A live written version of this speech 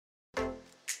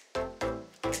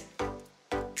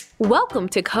Welcome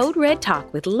to Code Red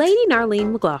Talk with Lady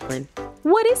Narlene McLaughlin.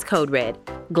 What is Code Red?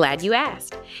 Glad you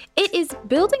asked. It is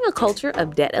building a culture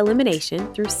of debt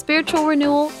elimination through spiritual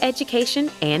renewal, education,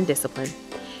 and discipline.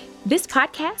 This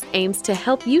podcast aims to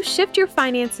help you shift your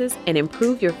finances and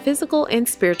improve your physical and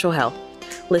spiritual health.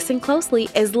 Listen closely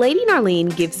as Lady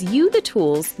Narlene gives you the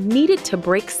tools needed to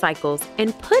break cycles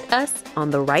and put us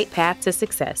on the right path to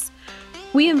success.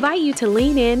 We invite you to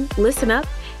lean in, listen up,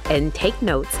 and take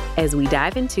notes as we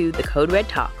dive into the Code Red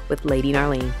Talk with Lady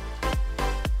Narlene.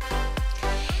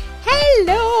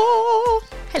 Hello.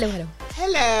 Hello.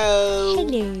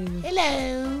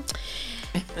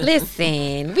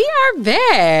 Listen, we are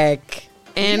back.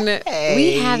 And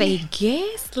we have a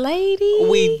guest, lady.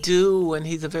 We do, and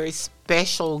he's a very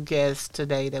special guest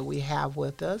today that we have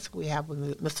with us. We have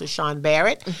Mr. Sean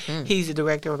Barrett. Mm-hmm. He's the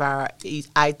director of our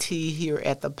IT here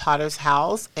at the Potter's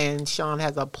House, and Sean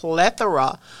has a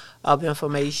plethora of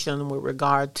information with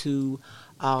regard to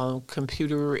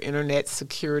computer, internet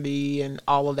security, and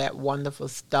all of that wonderful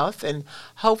stuff. And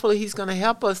hopefully he's going to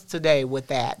help us today with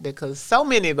that, because so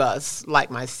many of us, like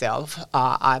myself,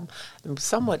 I'm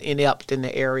somewhat inept in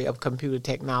the area of computer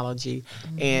technology.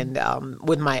 Mm-hmm. And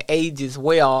with my age as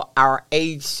well, our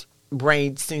age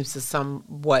brain seems to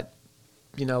somewhat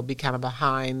be kind of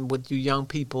behind with you young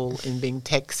people in being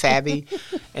tech savvy.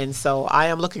 And so I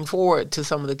am looking forward to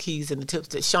some of the keys and the tips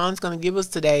that Sean's going to give us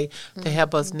today to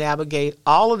help us navigate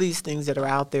all of these things that are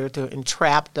out there to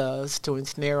entrap us, to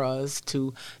ensnare us,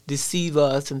 to deceive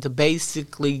us, and to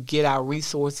basically get our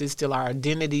resources, steal our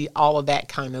identity, all of that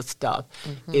kind of stuff.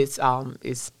 Mm-hmm.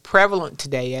 It's prevalent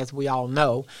today, as we all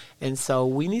know. And so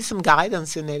we need some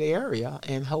guidance in that area.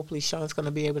 And hopefully Sean's going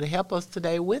to be able to help us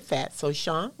today with that. So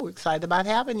Sean, we're excited about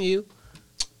having you.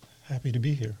 Happy to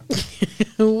be here.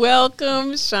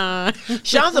 Welcome, Sean.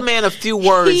 Sean's a man of few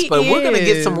words, but we're going to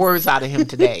get some words out of him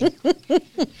today.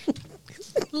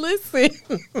 Listen,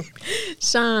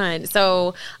 Sean.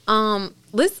 So,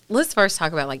 let's first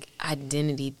talk about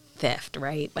identity theft,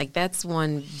 right? Like, that's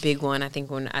one big one. I think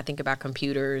when I think about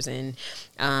computers and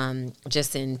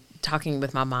just in talking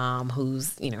with my mom,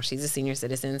 who's, she's a senior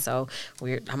citizen. So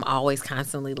I'm always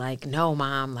constantly like, no,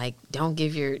 Mom, like, don't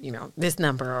give your, this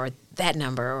number or that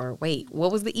number, or wait,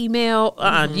 what was the email?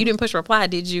 You didn't push reply,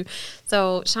 did you?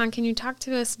 So Sean, can you talk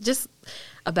to us just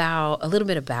about a little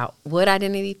bit about what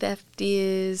identity theft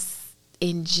is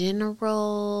in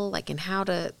general, like, and how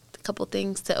a couple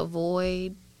things to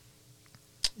avoid?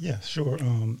 Yeah, sure.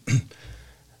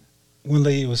 One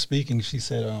lady was speaking, she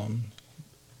said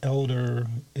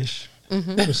elder-ish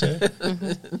percent.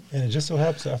 Mm-hmm. And it just so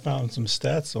happens I found some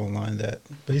stats online that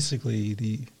basically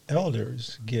the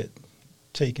elders get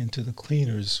taken to the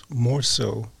cleaners more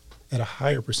so at a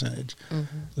higher percentage.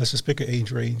 Mm-hmm. Let's just pick an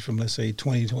age range from, let's say,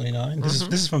 20 to 29. Mm-hmm. This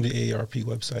is from the AARP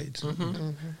website.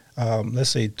 Mm-hmm. Let's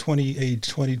say age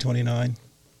 20 to 29,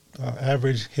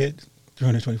 average hit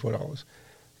 $324.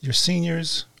 Your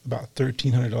seniors, about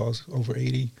 $1,300 over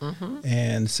 80,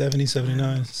 and 70,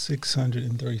 79,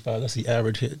 $635. That's the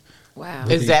average hit. Wow.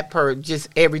 Is that per just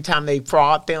every time they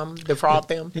defraud them?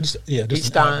 Just each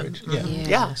an time? average. Mm-hmm.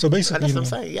 Yeah. So basically, that's what I'm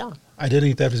saying, yeah.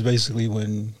 Identity theft is basically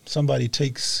when somebody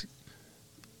takes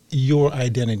your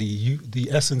identity, the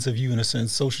essence of you in a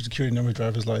sense, social security number,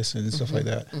 driver's license, stuff like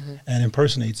that, and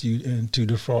impersonates you and to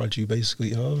defraud you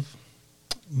basically of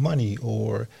money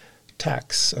or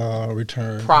tax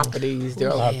return, properties.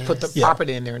 They'll put the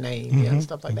property in their name,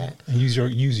 stuff like that. And use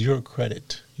your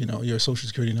credit, your social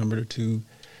security number to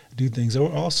do things,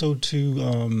 or also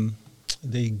to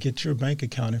they get your bank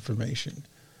account information.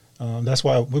 That's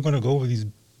why we're going to go over these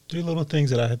 3 little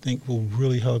things that I think will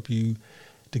really help you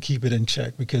to keep it in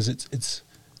check, because it's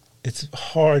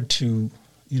hard to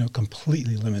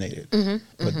completely eliminate it.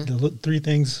 But the 3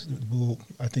 things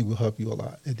I think will help you a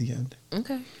lot at the end.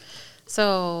 Okay.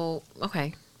 So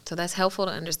that's helpful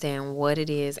to understand what it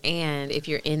is, and if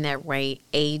you're in that right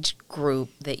age group,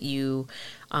 that you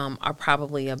are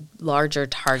probably a larger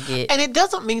target. And it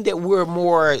doesn't mean that we're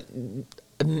more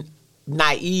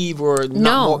naive or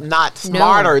not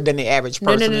smarter than the average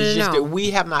person. It's just that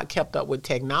we have not kept up with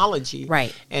technology,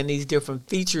 right? And these different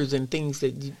features and things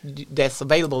that's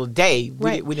available today.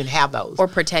 Right. We didn't have those, or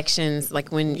protections.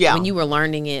 Like when you were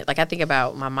learning it. Like I think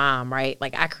about my mom, right?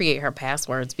 Like I create her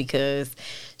passwords because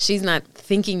she's not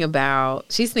thinking about.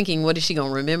 She's thinking, what is she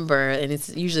gonna remember? And it's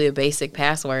usually a basic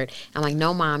password. I'm like,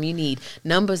 no, Mom, you need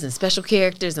numbers and special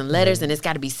characters and letters, and it's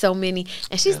got to be so many.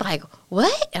 And she's like,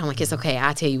 what? And I'm like, it's okay.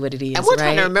 I'll tell you what it is. And we're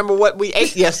trying to remember what we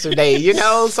ate yesterday,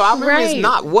 So I remember it's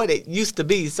not what it used to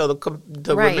be. So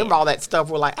to remember all that stuff,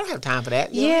 we're like, I don't have time for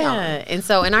that. Yeah. And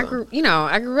so, and I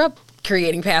grew up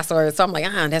creating passwords. So I'm like,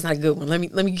 that's not a good one. Let me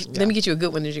get you a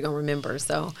good one that you're gonna remember.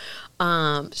 So,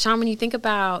 Sean, when you think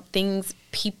about things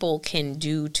people can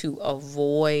do to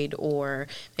avoid or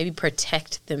maybe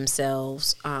protect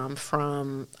themselves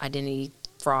from identity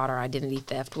fraud or identity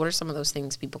theft, what are some of those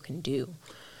things people can do?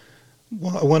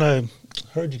 Well, when I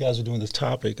heard you guys were doing this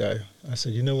topic, I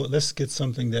said, you know what, let's get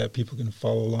something that people can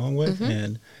follow along with.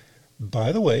 And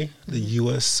by the way, the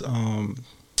USA.gov,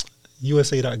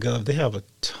 they have a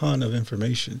ton of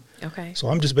information. Okay. So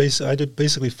I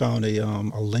basically found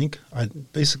a link.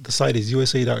 The site is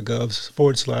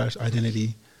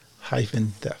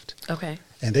USA.gov/identity-theft. Okay.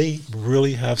 And they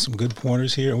really have some good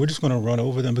pointers here. And we're just going to run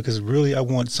over them because really I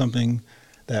want something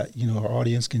that, our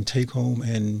audience can take home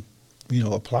and,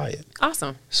 apply it.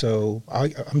 Awesome. So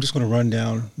I'm just going to run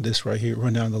down this right here,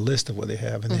 run down the list of what they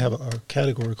have. And they have a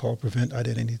category called Prevent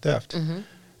Identity Theft. And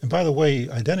by the way,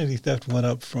 identity theft went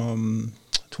up from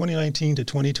 2019 to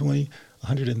 2020,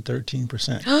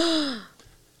 113%.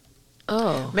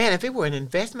 Oh. Man, if it were an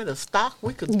investment of stock,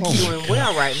 we could be doing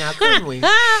well right now, couldn't we? Lady!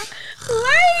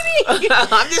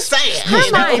 I'm just saying.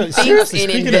 Her mind thinks in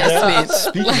investments.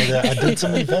 Speaking of that, I did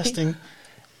some investing,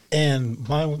 and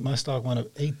my stock went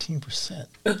up 18%.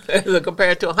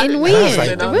 Compared to 100. And when? I was like,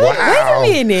 Wait wow.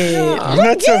 a minute. I'm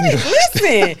not telling you.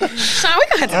 Listen, Sean, we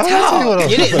got to I'm not telling you what talk. I'm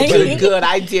You did saying. good.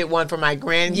 I did one for my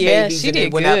grandbabies, Yeah, she and did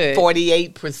it went good. up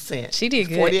 48%. She did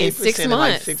good 48% in 6 in like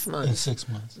months. 6 In months. 6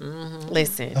 months.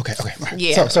 Listen. Okay. Right.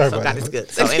 Yeah. So, sorry So about God that. is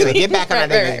good. So anyway, get back on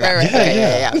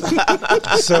that. Right.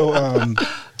 So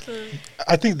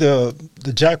I think the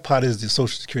jackpot is the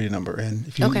Social Security number. And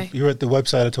if you're at the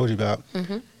website I told you about,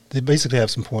 they basically have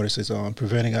some pointers on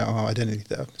preventing identity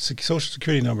theft. Social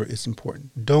Security number is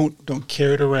important. Don't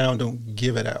carry it around. Don't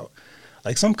give it out.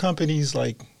 Like some companies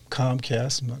like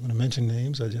Comcast, I'm not going to mention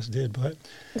names, I just did, but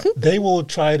they will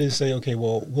try to say, okay,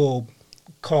 well, we'll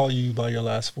call you by your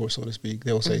last four, so to speak.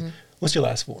 They will say, what's your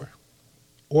last four?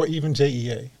 Or even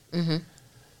JEA.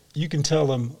 You can tell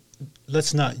them,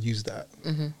 let's not use that.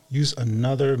 Use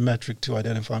another metric to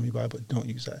identify me by, but don't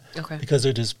use that. Okay. Because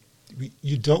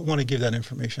you don't want to give that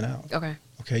information out. Okay.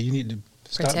 Okay, you need to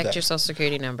stop Protect that. your Social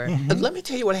Security number. Let me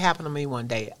tell you what happened to me one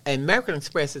day. American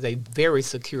Express is a very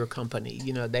secure company.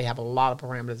 They have a lot of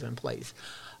parameters in place.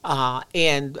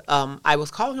 And I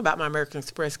was calling about my American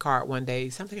Express card one day.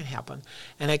 Something had happened.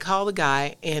 And I called the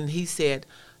guy, and he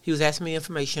was asking me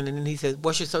information, and then he said,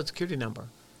 what's your Social Security number?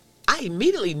 I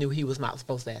immediately knew he was not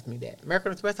supposed to ask me that.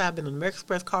 American Express, I've been an American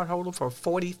Express card holder for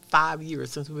 45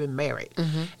 years since we've been married.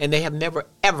 And they have never,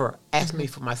 ever asked me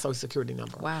for my Social Security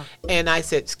number. Wow. And I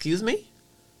said, excuse me?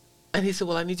 And he said,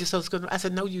 well, I need your Social Security number. I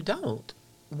said, no, you don't.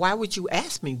 Why would you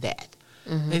ask me that?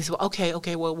 And he said, well,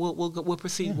 okay, well, we'll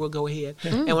proceed. We'll go ahead.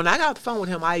 And when I got off the phone with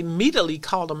him, I immediately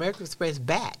called American Express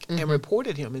back and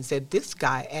reported him and said, this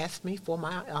guy asked me for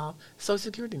my Social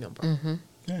Security number.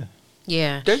 Yeah.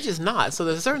 Yeah. They're just not. So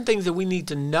there's certain things that we need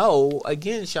to know.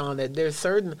 Again, Sean, that there's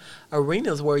certain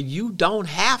arenas where you don't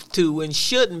have to and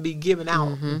shouldn't be giving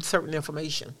out certain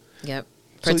information. Yep.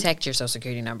 Protect your Social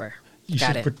Security number. You Got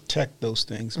should it. protect those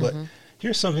things. But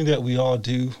here's something that we all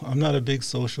do. I'm not a big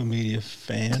social media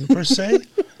fan per se.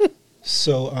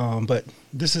 So, but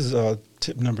this is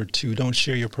tip number 2. Don't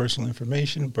share your personal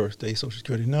information, birthday, Social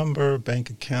Security number, bank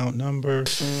account number,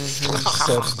 such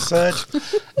and such.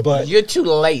 But You're too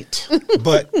late.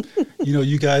 But,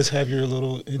 you guys have your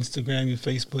little Instagram, your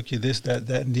Facebook, your this, that,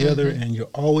 and the other, and you're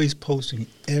always posting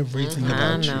everything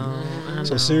about you. I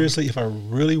So know. seriously, if I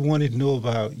really wanted to know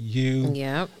about you,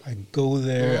 Yep. I go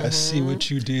there, I see what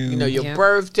you do. Your Yep.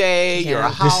 birthday, your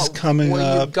Yeah. how, This is coming where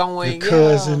up, you're going. your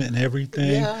cousin and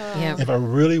everything. Yeah. Yep. If I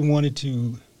really wanted to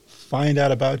find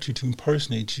out about you, to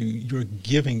impersonate you, you're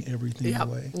giving everything Yep.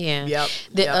 away. Yeah. Yep.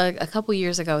 A couple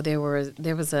years ago, there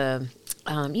was a,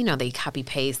 they copy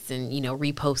paste and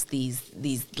repost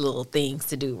these little things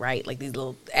to do, right? Like these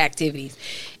little activities,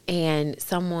 and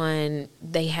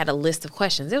they had a list of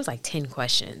questions. It was like 10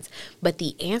 questions, but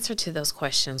the answer to those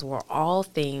questions were all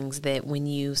things that when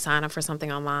you sign up for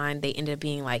something online, they ended up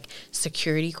being like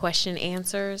security question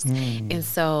answers, and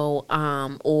so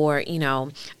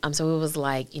so it was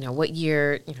like what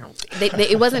year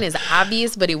it wasn't as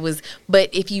obvious, but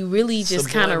if you really just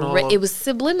kind of Subliminal. it was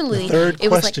subliminally. The third it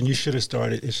was question you should have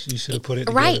started. You should have put it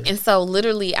right. together. And so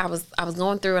literally I was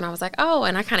going through and I was like, oh,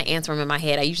 and I kind of answer them in my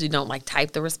head. I usually don't like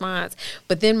type the response,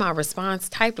 but then my response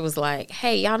typed was like,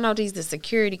 hey, y'all know these the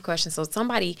security questions. So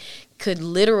somebody could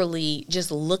literally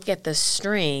just look at the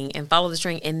string and follow the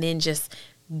string and then just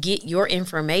get your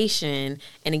information.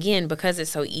 And again, because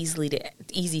it's so easy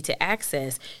to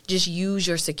access, just use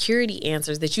your security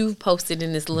answers that you've posted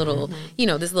in this little,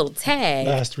 this little tag.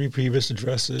 Last 3 previous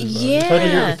addresses.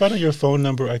 Yeah. If I know your phone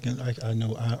number, I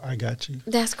know I got you.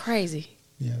 That's crazy.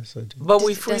 Yes, I do. But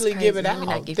we That's freely crazy. give it Let me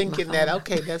not out, give you my thinking phone that, number.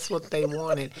 okay, that's what they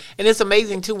wanted. And it's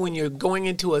amazing, too, when you're going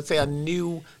into, a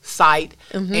new site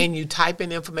and you type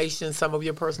in information, some of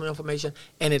your personal information,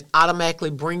 and it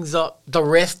automatically brings up the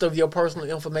rest of your personal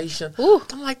information. Ooh.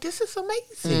 I'm like, this is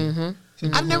amazing.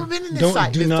 I've never been in this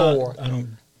site before.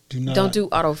 Don't do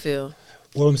autofill.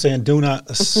 Well, I'm saying, do not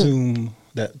assume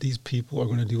that these people are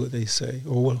going to do what they say,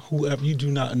 or whoever. You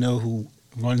do not know who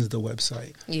runs the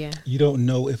website. Yeah. You don't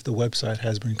know if the website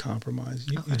has been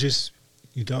compromised. You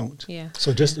don't. Yeah.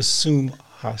 So just assume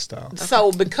hostile.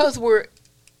 So because we're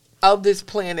of this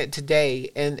planet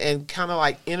today, and kind of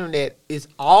like internet is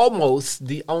almost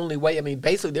the only way. I mean,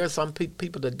 basically, there are some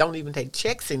people that don't even take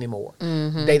checks anymore.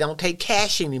 They don't take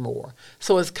cash anymore.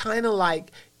 So it's kind of like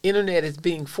internet is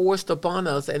being forced upon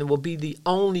us, and it will be the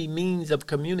only means of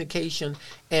communication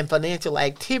and financial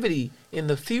activity in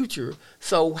the future.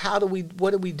 So what do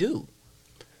we do?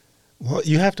 Well,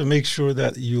 you have to make sure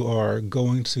that you are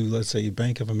going to, let's say,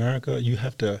 Bank of America. You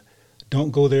have to, don't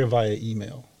go there via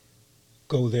email.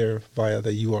 Go there via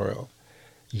the URL.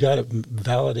 You got to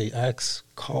validate, ask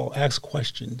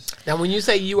questions. Now, when you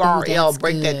say URL, that's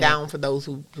break that good. down for those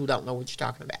who don't know what you're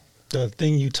talking about. The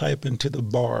thing you type into the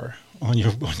bar on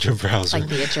your browser. Like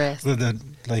the address.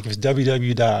 Like if it's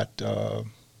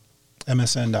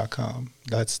www.msn.com,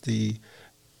 that's the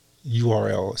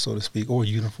URL, so to speak, or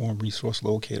Uniform Resource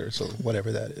Locator, so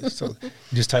whatever that is. So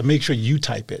just make sure you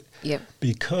type it. Yep.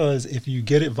 Because if you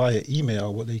get it via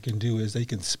email, what they can do is they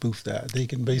can spoof that. They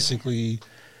can basically,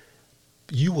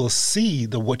 you will see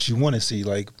what you want to see,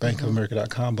 like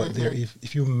bankofamerica.com, but there,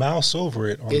 if you mouse over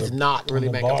it, It's not really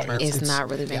on the Bank of bar, America. It's not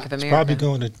really Bank of it's America. probably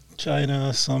going to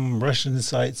China, some Russian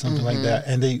site, something like that,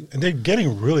 and they're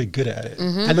getting really good at it.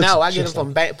 I know. I get it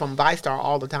from ViStar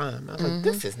all the time. I was like,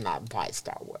 this is not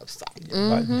ViStar website.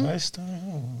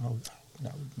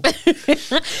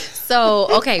 So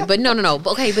okay, but no.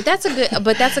 Okay, but that's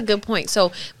a good point.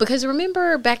 So because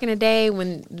remember back in the day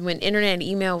when internet and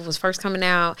email was first coming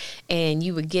out, and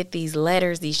you would get these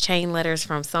letters, these chain letters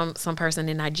from some person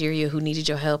in Nigeria who needed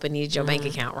your help and needed your bank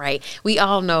account, right? We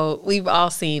all know, we've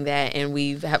all seen that, and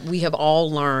we have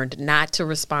all learned not to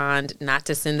respond, not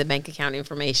to send the bank account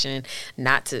information,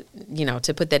 not to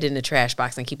to put that in the trash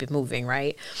box and keep it moving,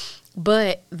 right?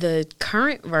 But the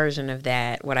current version of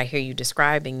that, what I hear you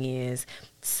describing, is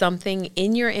something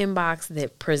in your inbox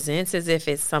that presents as if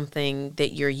it's something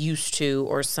that you're used to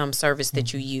or some service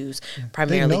that you use,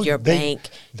 primarily your bank,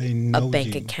 a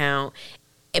bank account,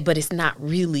 but it's not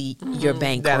really your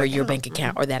bank or your bank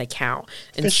account or that account.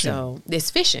 And so it's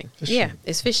phishing. Yeah,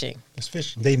 it's phishing. It's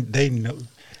phishing. They know.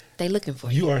 They looking for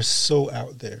you. You are so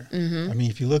out there. I mean,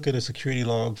 if you look at a security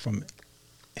log from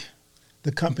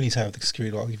the companies have the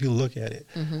security log. If you look at it,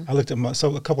 I looked at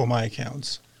a couple of my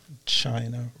accounts,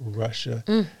 China, Russia.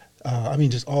 I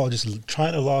mean, just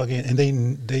trying to log in, and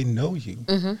they know you.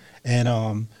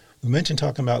 And we mentioned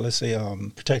talking about, let's say,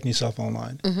 protecting yourself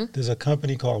online. There's a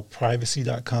company called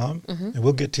Privacy.com, and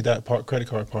we'll get to that credit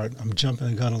card part. I'm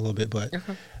jumping the gun a little bit, but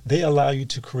they allow you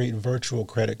to create virtual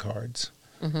credit cards.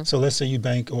 So let's say you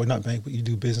bank, or not bank, but you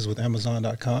do business with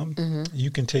Amazon.com.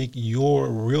 You can take your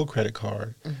real credit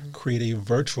card, create a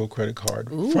virtual credit card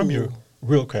from your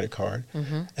real credit card,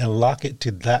 and lock it to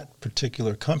that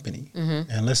particular company.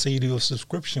 And let's say you do a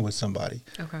subscription with somebody.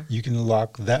 You can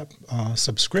lock that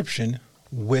subscription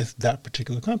with that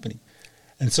particular company.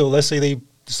 And so let's say they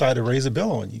decide to raise a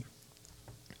bill on you.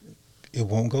 It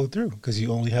won't go through because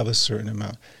you only have a certain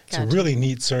amount. Gotcha. It's a really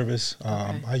neat service.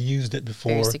 I used it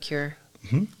before. Very secure.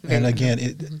 And again,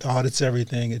 it audits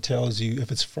everything. It tells you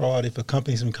if it's fraud, if a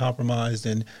company's been compromised,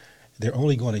 then they're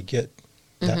only going to get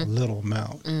that little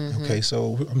amount. Okay,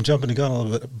 so I'm jumping the gun a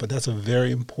little bit, but that's a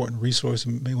very important resource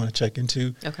you may want to check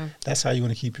into. That's how you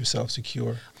want to keep yourself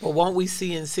secure. Well, won't we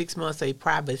see in 6 months a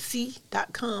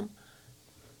privacy.com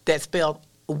that's spelled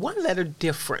one letter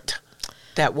different?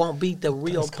 That won't be the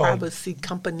real privacy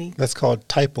company. That's called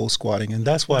typo squatting, and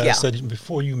that's why I said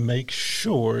before you make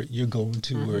sure you're going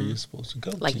to where you're supposed to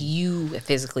go. Like you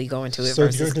physically going to it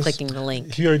versus clicking the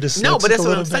link. You're dyslexic. No, but that's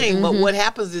what I'm saying. But what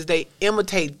happens is they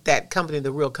imitate that company,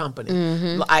 the real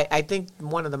company. I think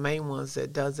one of the main ones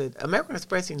that does it, American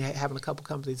Express, having a couple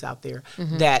companies out there,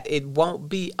 that it won't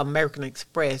be American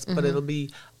Express, but it'll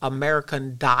be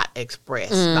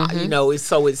American.Express.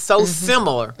 It's so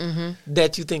similar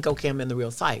that you think, okay, I'm in the real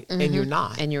real site, and you're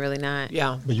not. And you're really not.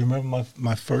 Yeah. But you remember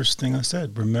my first thing I said.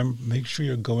 Make sure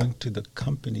you're going to the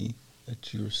company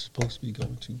that you're supposed to be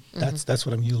going to. That's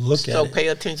what I mean. You look at So it. pay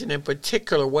attention in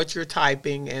particular what you're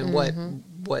typing and what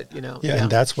you know. Yeah, and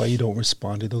that's why you don't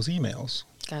respond to those emails.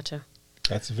 Gotcha.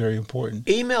 That's very important.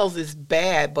 Emails is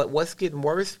bad, but what's getting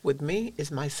worse with me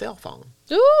is my cell phone.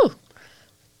 Ooh.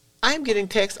 I'm getting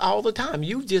texts all the time.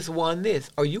 You just won this,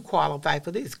 or you qualify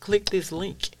for this. Click this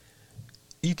link.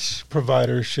 Each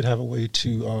provider should have a way to,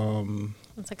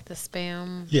 It's like the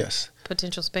spam, yes,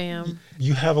 potential spam.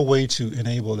 you have a way to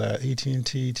enable that.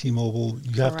 AT&T, T-Mobile,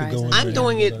 you have to go Verizon. in there I'm and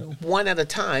doing it enable that. one at a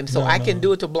time, so No, I no. can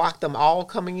do it to block them all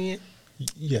coming in.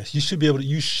 Yes, you should be able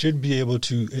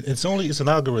to. It's an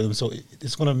algorithm, so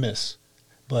it's going to miss,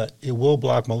 but it will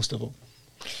block most of them.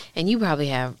 And you probably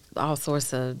have all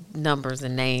sorts of numbers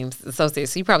and names associated.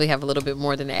 So you probably have a little bit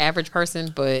more than the average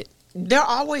person, but They're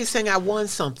always saying I won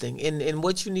something, and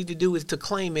what you need to do is to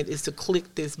claim it is to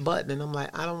click this button, and I'm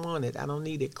like, I don't want it, I don't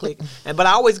need it. Click, but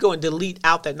I always go and delete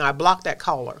out that. Now I block that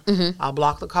caller. I'll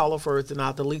block the caller first, and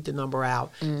I'll delete the number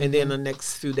out, and then the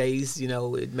next few days,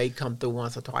 it may come through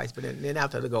once or twice, but then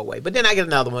after it'll go away. But then I get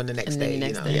another one the next And then day. the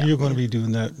next you know, day. yeah. You're going to be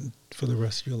doing that for the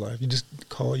rest of your life. You just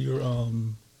call your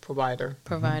Provider.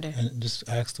 provider. and just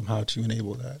ask them how to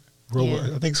enable that. Yeah.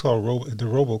 I think it's called the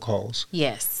robocalls,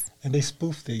 Yes. and they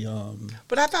spoof the.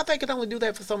 But I thought they could only do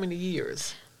that for so many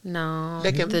years. No.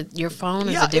 They can- Your phone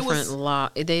is Yeah, a different it was- law.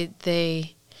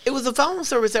 They It was a phone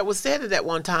service that was said at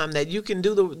one time that you can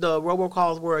do the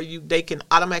robocalls where they can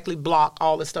automatically block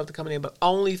all the stuff that's coming in, but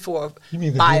only for You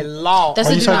mean the by do- law. That's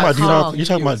Are the you do talking not about call. You're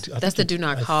talking about. That's the do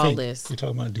not call list. You're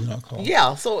talking about do not call.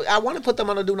 Yeah, so I want to put them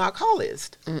on a do not call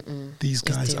list. These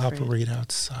guys different. operate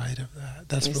outside of that.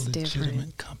 That's It's for legitimate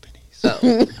different. companies. So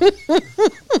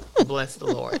bless the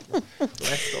Lord.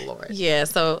 Bless the Lord. Yeah,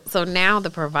 so now the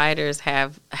providers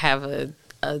have a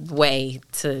way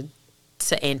to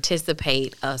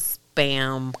anticipate a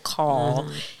spam call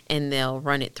and they'll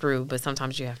run it through, but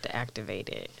sometimes you have to activate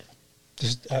it.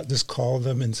 Just call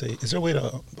them and say, "Is there a way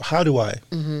to? How do I?"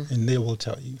 And they will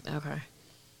tell you.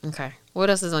 Okay. What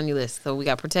else is on your list? So we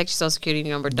got protect your social security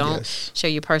number. Don't Yes. share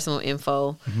your personal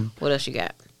info. What else you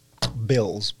got?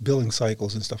 Bills, billing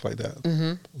cycles, and stuff like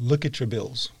that. Look at your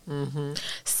bills.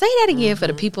 Say that again for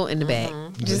the people in the back.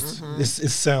 Just It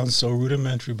sounds so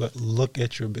rudimentary, but look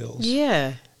at your bills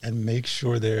yeah. and make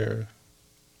sure they're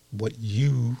what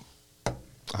you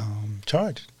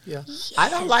charge. Yeah. I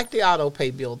don't like the auto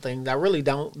pay bill thing. I really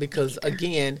don't because,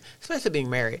 again, especially being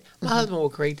married, my husband will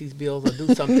create these bills or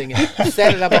do something and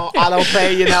set it up on auto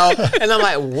pay, And I'm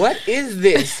like, what is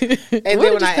this? And then did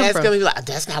when this I come ask from? him, he's like,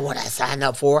 that's not what I signed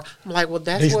up for. I'm like, well,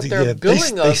 that's They- what they're yeah,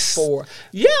 billing they- us they- for.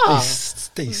 They, Yeah.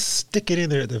 they stick it in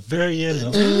there at the very end,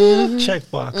 and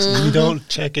checkbox, and you don't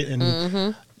check it,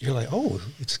 and you're like, oh,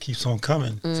 it just keeps on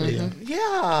coming. So, yeah.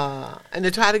 Yeah. And to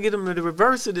try to get them to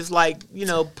reverse it is like,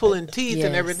 pulling teeth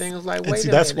and Yes. everything. It's like, And wait see,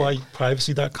 a that's minute. why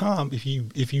privacy.com, if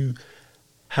you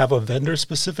have a vendor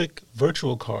specific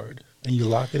virtual card and you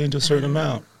lock it into a certain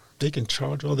amount, they can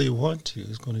charge all they want to.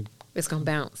 It's going to, It's gonna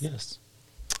bounce. yes.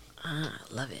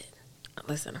 Love it.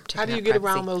 Listen, I'm checking How do you out get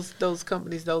privacy. around those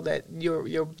companies, though, that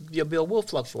your bill will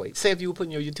fluctuate? Say if you were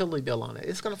putting your utility bill on it,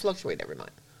 it's going to fluctuate every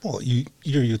month. Well,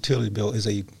 your utility bill is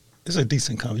a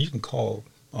decent company. You can call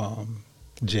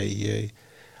JEA.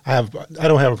 I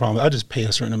don't have a problem. I just pay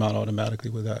a certain amount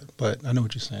automatically with that. But I know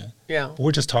what you're saying. Yeah. But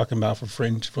we're just talking about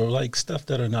for like stuff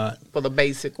that are not. For the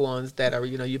basic ones that are,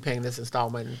 you're paying this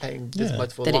installment and paying this Yeah.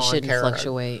 much for That it lawn shouldn't care.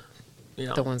 fluctuate.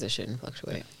 Yeah. The ones that shouldn't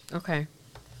fluctuate. Okay,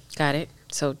 got it.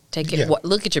 So take it. Yeah.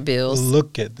 Look at your bills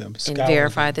Look at them. and scour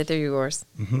verify them. that they're yours.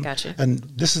 Gotcha. And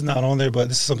this is not on there, but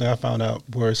this is something I found out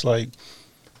where it's like,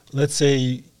 let's say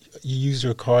you use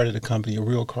your card at a company, a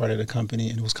real card at a company,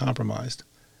 and it was compromised.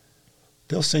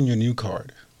 They'll send you a new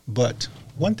card. But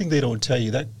one thing they don't tell you,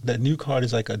 that new card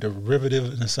is like a derivative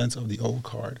in a sense of the old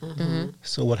card.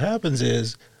 So what happens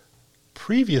is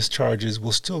previous charges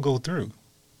will still go through.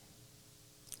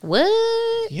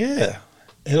 What? Yeah.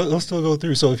 It'll still go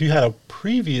through. So if you had a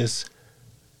previous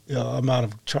amount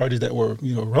of charges that were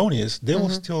erroneous, they will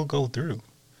still go through.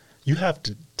 You have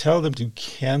to tell them to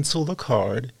cancel the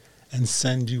card and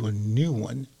send you a new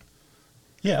one.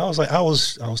 Yeah, I was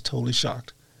totally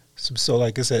shocked. So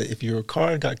like I said, if your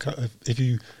card if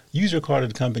you use your card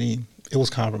at a company, it was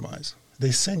compromised.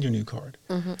 They send you a new card.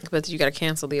 But you got to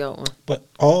cancel the old one. But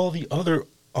all the other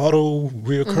auto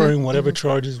reoccurring whatever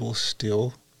charges will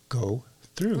still go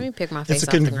through. Let me pick my face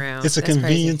off the ground. It's a That's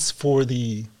convenience for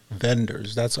the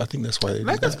vendors. I think that's why they do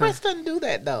American that. Express doesn't do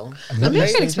that though.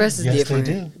 American Express is Yes, different.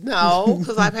 they do. No,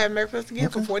 because I've had American Express again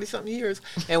for 40 something years,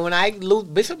 and when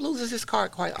Bishop loses his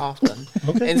card quite often,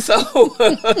 Okay. and so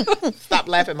stop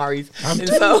laughing, Maurice.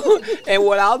 And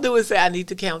what I'll do is say I need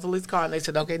to cancel his card, and they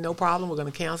said, okay, no problem, we're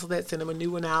going to cancel that, send him a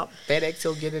new one out. FedEx,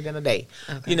 he'll get it in a day.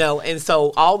 Okay. You know, and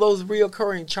so all those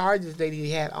reoccurring charges that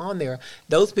he had on there,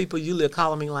 those people usually are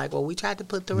calling me like, well, we tried to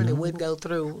put through and it wouldn't go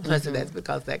through. I said that's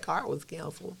because that card was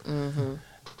canceled.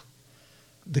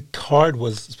 The card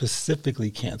was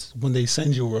specifically canceled. When they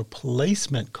send you a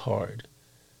replacement card,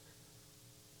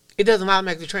 It doesn't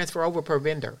automatically transfer over per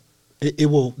vendor. they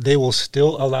will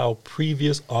still allow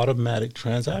previous automatic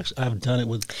transactions. I've done it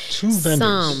with 2 vendors.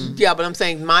 Some. Yeah, but I'm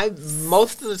saying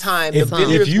most of the time If the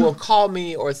vendors you- will call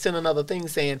me or send another thing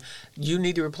saying you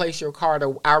need to replace your card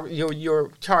or your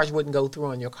charge wouldn't go through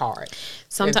on your card.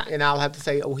 Sometimes. And I'll have to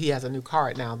say, oh, he has a new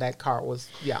card now. That card was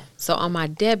So on my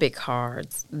debit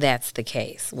cards, that's the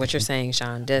case. What you're saying,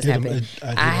 Sean, does Did 'em- happen. I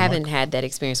did I on haven't my- had that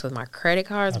experience with my credit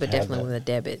cards, but I've had definitely that. with a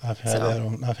debit. I've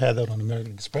had that on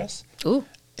American Express Ooh,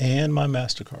 and my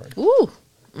MasterCard. ooh.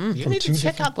 you From need to 2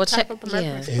 check out the Well, type check- of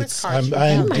American yeah. Express It's- card. I'm- you I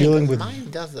am have. dealing with- Mine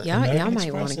doesn't. Y'all American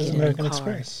might wanna Express get is a new American card.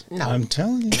 Express. No. I'm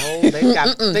telling you. No, they've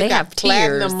got they have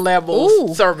platinum tiers. level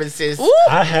Ooh. services.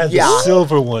 I had Yeah. the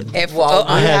silver one. Well,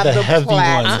 I we had have the the heavy one.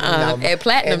 platinum. At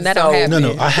platinum, And that don't so- have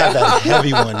No, I had that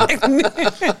heavy one.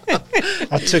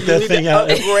 I took that need thing to out.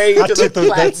 upgrade I to took the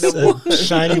that platinum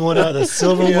shiny one out, the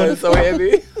silver Yeah, one. so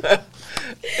heavy.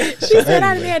 She said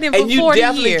I've had them for And you 40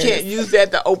 definitely years. can't use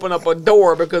that to open up a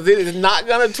door because it is not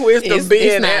going to twist or It's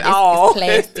bend not. at It's all.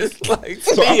 plastic. It's like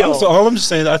So, steel. so all I'm just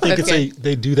saying, I think Okay.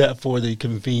 they do that for the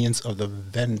convenience of the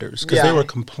vendors because they Yeah. were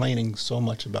complaining so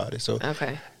much about it. So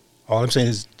Okay. all I'm saying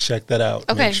is check that out.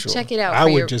 Okay, Make sure. check it out I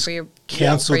for would your- just for your-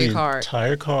 cancel for your the card.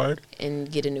 entire card.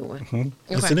 And get a new one.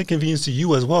 It's Okay. an inconvenience to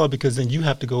you as well because then you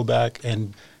have to go back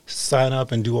and sign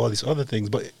up and do all these other things.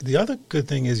 But the other good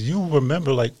thing is you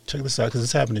remember, like, check this out because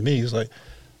it's happened to me. It's like,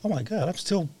 oh my God, I'm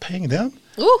still paying them.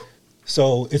 Ooh.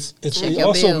 So Check it your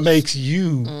also bills. makes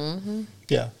you,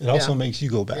 it also Yeah. makes you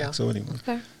go back. Yeah. So anyway,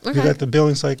 Okay. you Okay. got the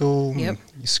billing cycle, Yep.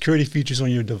 security features on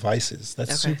your devices. That's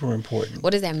Okay. super important.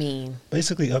 What does that mean?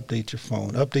 Basically, update your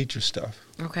phone, update your stuff.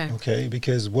 Okay. Okay,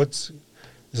 because there's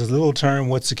a little term,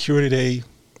 what's secure today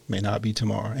may not be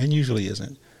tomorrow, and usually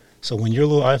isn't. So when your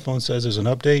little iPhone says there's an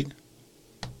update,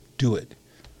 do it.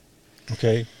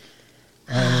 Okay.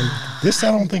 And this I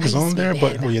don't think is I used on to be there,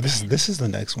 but bad oh yeah, about this is the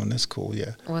next one. That's cool.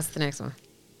 Yeah. What's the next one?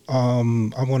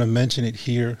 I want to mention it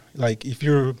here. Like if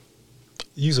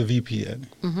use a VPN,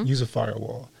 use a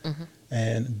firewall,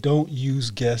 and don't use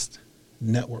guest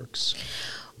networks.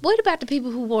 What about the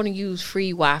people who want to use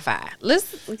free Wi-Fi?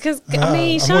 Listen, because I Ah,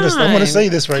 mean, I'm Sean, gonna say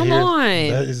this right come here.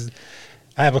 on.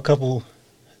 I have a couple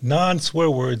non-swear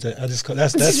words that I just call.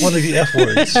 That's one of the F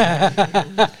words.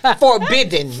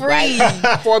 Forbidden, Free.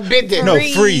 right? Forbidden. No,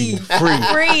 free.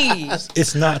 Free.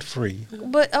 It's not free.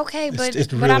 But okay, but it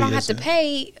but really I don't have to isn't.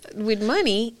 pay with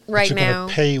money But right you're now. going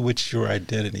to pay with your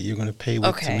identity. You're going to pay with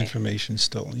some Okay. information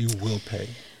stolen. You will pay.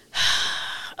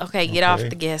 Okay, get off Okay.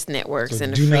 the guest networks So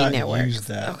and the do free not networks. use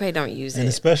that. Okay, don't use And it.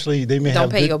 especially they may Don't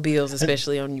have pay good- your bills,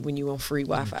 especially when you on free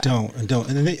Wi-Fi. Don't.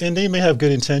 And they may have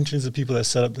good intentions of people that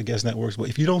set up the guest networks, but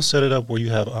if you don't set it up where you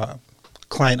have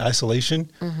client isolation,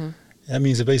 that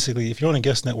means that basically if you're on a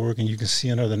guest network and you can see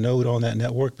another node on that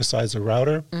network besides the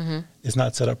router, it's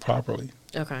not set up properly.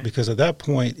 Okay. Because at that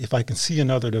point, if I can see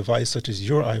another device such as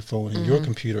your iPhone and your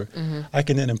computer, I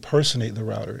can then impersonate the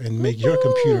router and make your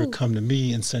computer come to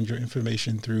me and send your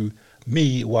information through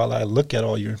me while I look at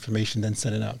all your information, then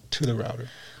send it out to the router.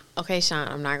 Okay, Sean,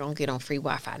 I'm not gonna get on free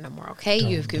Wi-Fi no more. Okay,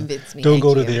 you've convinced me. Don't Thank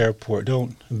go to you. the airport.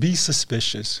 Don't be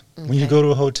suspicious. When you Okay. go to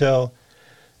a hotel,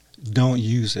 don't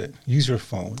use it. Use your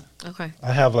phone. Okay.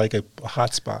 I have like a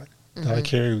hotspot that I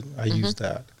carry. I use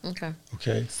that. Okay.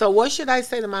 Okay. So what should I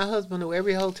say to my husband who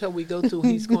every hotel we go to,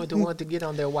 he's going to want to get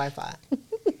on their Wi-Fi?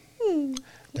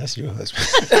 That's your husband.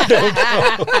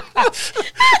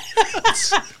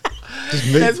 Just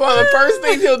make- That's one of the first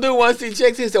things he'll do once he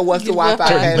checks. He said, "What's the Wi-Fi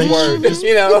Just make sure- password?"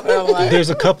 You know, I'm like, There's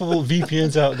a couple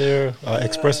VPNs out there.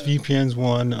 ExpressVPN's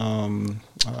one.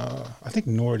 I think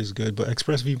Nord is good, but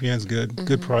ExpressVPN's good.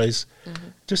 Good price.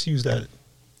 Just use that.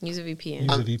 Use a VPN.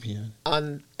 Use a VPN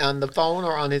on the phone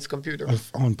or on his computer.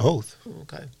 on both.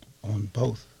 Okay. On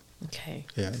both. Okay.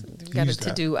 Yeah. We got a use that.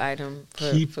 to-do item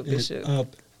for, Keep for it Bishop.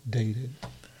 updated.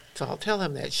 So I'll tell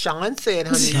him that. Sean said,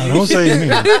 honey. No, don't say me.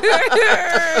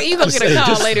 You gonna get a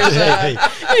call later, Sean.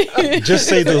 Hey, just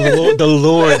say the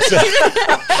Lord said.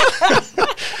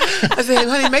 I said,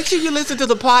 honey, make sure you listen to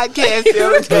the podcast. The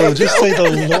other day. No, just say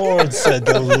the Lord said.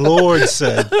 The Lord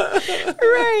said.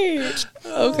 Right.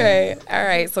 Okay. All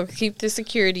right. So keep the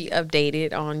security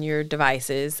updated on your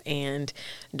devices and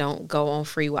don't go on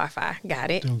free Wi-Fi.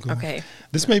 Got it? Okay.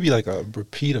 This may be like a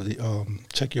repeat of the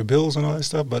check your bills and all that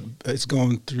stuff, but it's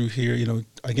going through here,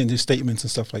 again, do statements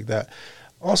and stuff like that.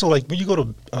 Also, like when you go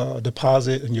to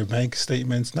deposit and your bank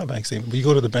statements, not bank statement, but you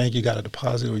go to the bank, you got a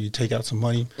deposit or you take out some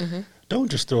money. Don't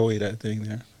just throw away that thing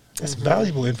there. That's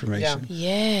valuable information.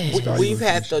 Yeah. Yes. We've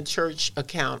had the church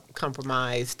account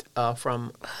compromised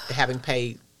from having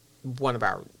paid one of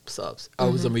our subs. Oh,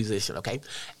 it was a musician, okay?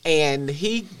 And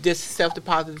he just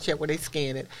self-deposited the check where they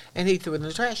scanned it, and he threw it in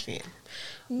the trash can.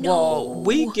 No. Well,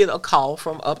 we get a call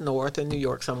from up north in New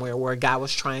York somewhere where a guy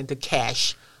was trying to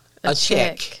cash a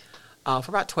check. For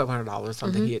about $1,200 or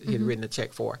something he had written a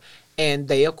check for. And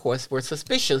they, of course, were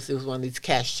suspicious. It was one of these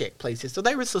cash check places. So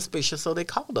they were suspicious, so they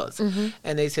called us.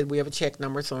 And they said, we have a check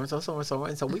number, so-and-so, so-and-so.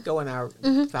 And so we go in our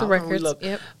file the records, and we look.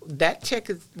 yep. That check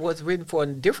was written for a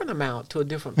different amount to a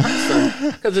different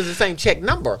person because it's the same check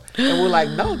number. And we're like,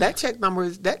 no, that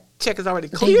check is already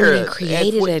cleared. They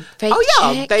created a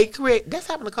fake check? That's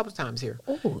happened a couple of times here.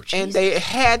 Oh, and they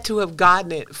had to have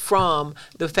gotten it from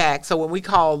the fact. So when we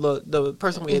called the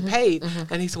person we had paid,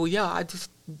 and he said, well, yeah, I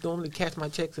just normally cash my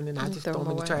checks and then I just throw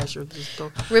them in the trash or just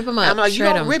throw. Rip them up. I'm like, you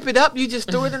shred don't 'em. rip it up, you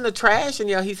just throw it in the trash. And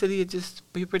he said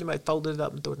he pretty much folded it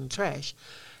up and threw it in the trash.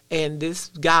 And this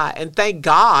guy, and thank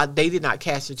God they did not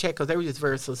cash the check because they were just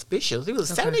very suspicious. He was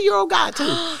a 70-year-old guy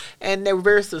too, and they were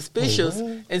very suspicious.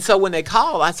 And so when they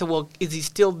called, I said, "Well, is he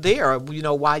still there?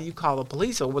 Why you call the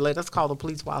police? Or let us call the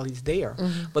police while he's there."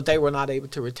 But they were not able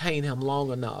to retain him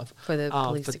long enough For the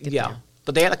police to get there.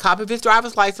 But they had a copy of his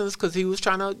driver's license because he was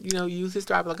trying to, use his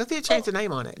driver's license. Because he had changed the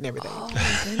name on it and everything.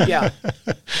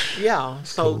 Yeah.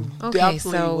 So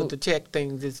definitely with the check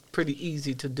things, it's pretty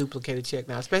easy to duplicate a check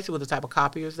now, especially with the type of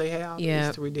copiers they have. Yeah.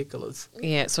 It's ridiculous.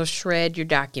 Yeah. So shred your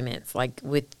documents, like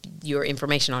with your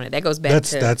information on it. That goes back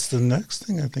to. That's the next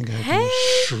thing I think I Hey,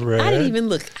 do. Shred. I didn't even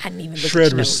look. Shred at your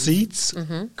notes. receipts,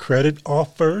 credit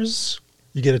offers.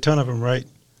 You get a ton of them, right?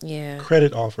 Yeah.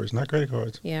 Credit offers, not credit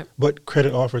cards. Yeah. But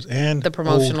credit offers and The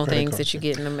promotional old credit things cards. that you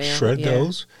get in the mail. Shred Yeah.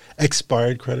 those.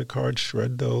 Expired credit cards,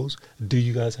 shred those. Do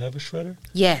you guys have a shredder?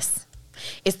 Yes.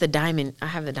 It's the diamond. I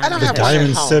have the I diamond. don't The have one at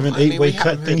diamond home. 7-8 way we cut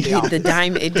haven't thing. really all- The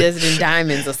diamond. It does it in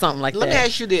diamonds or something like Let me that.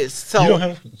 ask you this. So You don't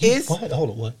have is what?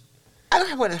 Hold on, what? I don't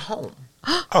have one at home.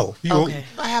 Oh, you Okay.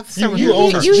 I have you, several. you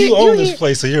own, You- you you own hear- this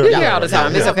place, so you're You're here all the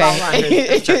time. It's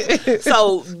okay.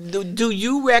 So do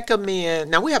you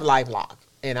recommend? Now we have LifeLock,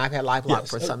 and I've had LifeLock Yes.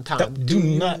 for some time. Do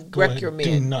not go ahead. Do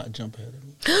recommend? not jump ahead of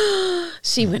me.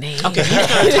 She went in. Okay, we're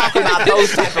going to talk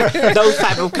about those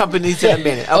type of companies in a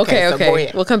minute. Okay. So go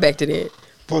ahead. We'll come back to that.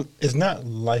 Well, it's not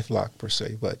LifeLock per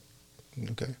se, but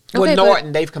okay. Well, Okay, but-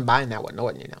 Norton, they've combined that with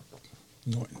Norton,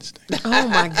 Norton's thing. Oh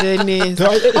my goodness.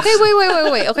 No, it's- Okay,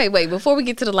 wait. Okay, wait. Before we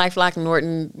get to the LifeLock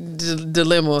Norton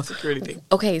dilemma. Security thing.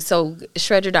 Okay, so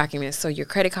shred your documents. So your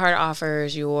credit card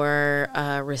offers, your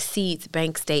receipts,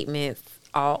 bank statements,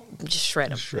 all just shred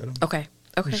them. Shred 'em. Okay.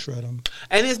 Okay. Shred them.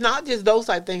 And it's not just those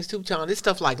type things too, John. It's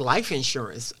stuff like life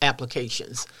insurance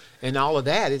applications and all of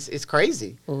that. It's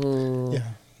crazy. Yeah.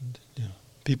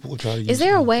 People will try to use Is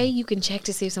there a them. way you can check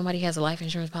to see if somebody has a life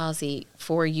insurance policy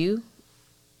for you?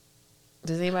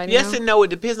 Does anybody Yes know? and no. It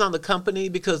depends on the company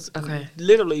because Okay.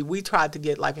 literally we tried to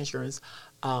get life insurance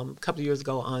a couple of years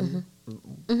ago on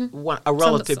a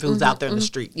relative who's out there in the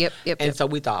street. Yep. And so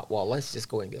we thought, well, let's just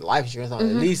go and get life insurance on it.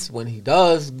 At least when he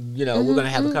does, we're going to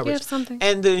have the coverage. Have something.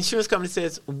 And the insurance company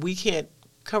says we can't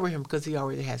cover him because he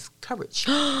already has coverage.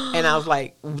 And I was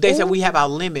like, they said we have our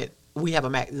limit. We have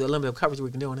the limit of coverage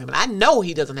we can do on him. And I know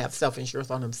he doesn't have self-insurance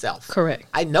on himself. Correct.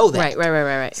 I know that.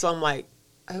 Right. So I'm like,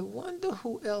 I wonder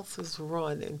who else has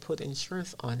run and put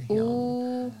insurance on him.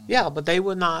 Ooh. Yeah, but they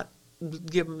would not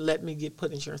let me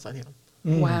put insurance on him.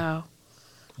 Wow.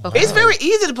 Okay. It's very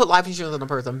easy to put life insurance on a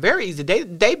person. Very easy.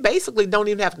 They basically don't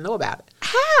even have to know about it.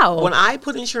 How? When I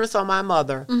put insurance on my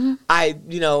mother,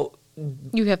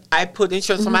 you have. I put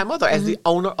insurance on my mother as the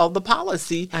owner of the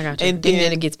policy. I got you. And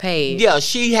then it gets paid. Yeah,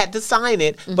 she had to sign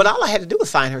it, but all I had to do was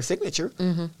sign her signature.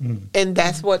 And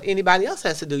that's what anybody else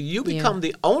has to do. You become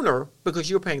the owner because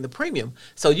you're paying the premium.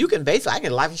 So you can I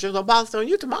can life insurance on policy on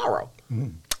you tomorrow.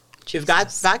 If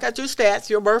I got your stats,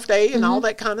 your birthday, and all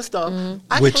that kind of stuff,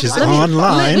 I can Which put is life insurance-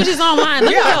 online. Which is online.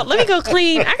 Let me go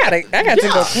clean. I got to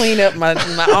go clean up my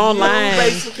online. You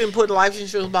basically can put life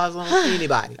insurance policy on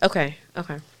anybody. Okay.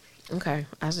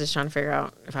 I was just trying to figure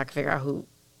out if I could figure out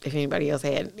if anybody else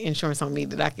had insurance on me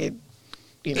that I could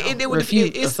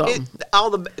refute or something.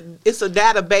 It's a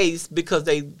database because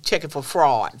they check it for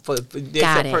fraud. For there's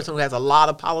Got a it. person who has a lot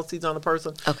of policies on the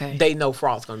person. Okay. They know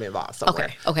fraud's going to be involved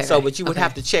somewhere. Okay. So, but you would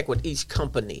have to check with each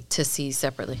company. To see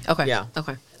separately. Okay. Yeah.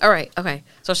 Okay. All right. Okay.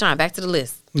 So, Sean, back to the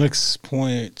list. Next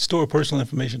point, store personal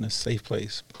information in a safe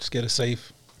place. Just get a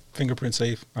safe, fingerprint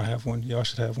safe. I have one. Y'all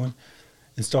should have one.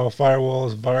 Install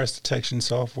firewalls, virus detection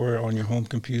software on your home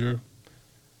computer.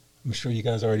 I'm sure you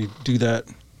guys already do that.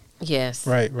 Yes.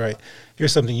 Right.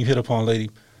 Here's something you hit upon, lady.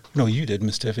 No, you did,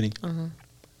 Miss Tiffany. Mm-hmm.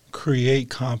 Create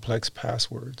complex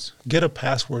passwords. Get a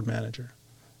password manager.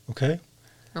 Okay?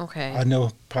 Okay. I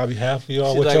know probably half of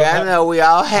y'all. She's what like, y'all- I know we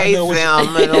all hate know what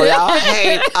them, and we all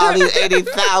hate all these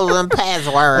 80,000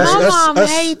 passwords. My mom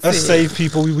hates us it. saved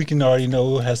people, we can already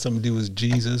know it has something to do with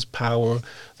Jesus, power,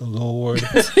 the Lord,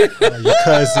 your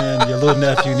cousin, your little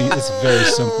nephew. It's very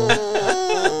simple.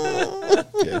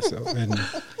 Yeah, so and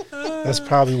that's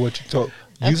probably what you told.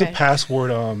 Use a Okay.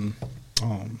 password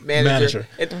manager.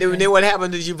 And then what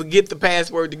happens is you forget the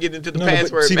password to get into the No, but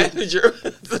password see, manager.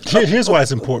 Here's why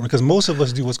it's important, because most of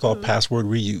us do what's called password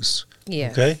reuse.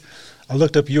 Yes. Okay? I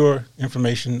looked up your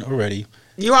information already.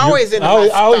 You always into I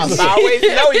my always- stuff. I always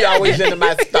know you always into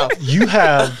my stuff. You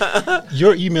have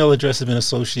your email address has been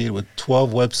associated with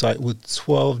 12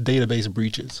 database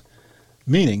breaches.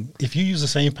 Meaning, if you use the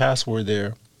same password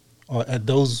there at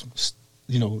those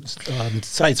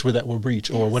sites where that were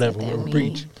breached or whatever what that were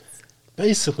breached,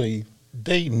 basically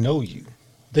they know you,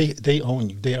 they own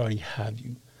you, they already have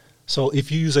you. So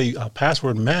if you use a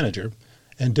password manager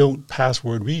and don't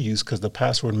password reuse, because the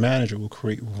password manager will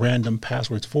create random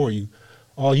passwords for you,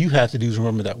 all you have to do is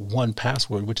remember that one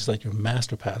password, which is like your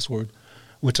master password,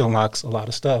 which unlocks a lot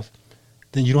of stuff.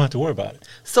 Then you don't have to worry about it.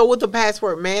 So with the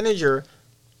password manager,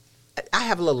 I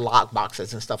have little lock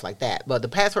boxes and stuff like that. But the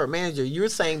password manager, you're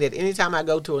saying that anytime I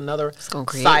go to another gonna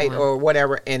create site one. or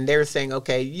whatever, and they're saying,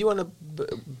 okay, you want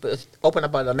to open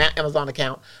up an Amazon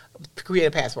account, create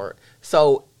a password.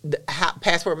 So the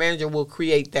password manager will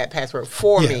create that password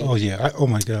for me. Oh yeah. Oh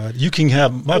my God. You can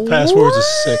have my passwords are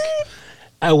sick.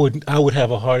 I would have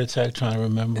a heart attack trying to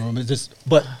remember them.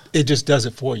 But it just does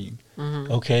it for you.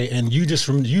 Mm-hmm. Okay, and you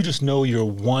just know your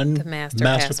one The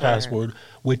master password,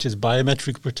 which is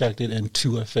biometric protected and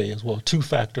 2FA as well,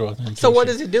 two-factor authentication. So what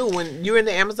does it do when you're in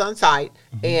the Amazon site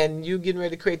Mm-hmm. and you're getting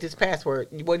ready to create this password?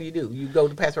 What do? You go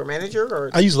to password manager or?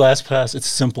 I use LastPass. It's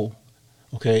simple.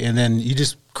 Okay, and then you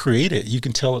just create it. You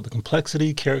can tell it the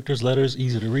complexity, characters, letters,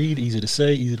 easy to read, easy to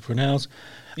say, easy to pronounce.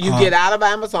 You get out of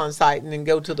Amazon site and then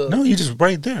go to the. No, you just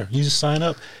right there. You just sign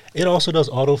up. It also does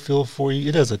autofill for you.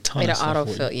 It does a ton It'll of stuff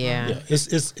for autofill, you. yeah.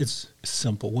 It's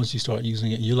simple. Once you start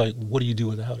using it, you're like, what do you do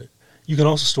without it? You can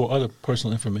also store other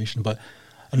personal information. But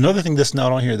another thing that's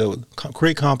not on here, though,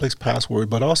 create complex password,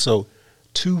 but also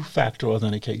two-factor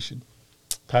authentication.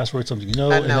 Password, something you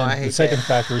know, I and know, I then hate the second that.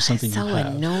 factor is something So you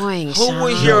have. annoying. Who Sean.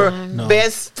 was your No.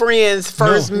 best friend's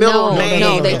first middle No,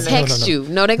 name? they no, text no. you.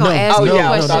 No, they're gonna No. ask Oh, you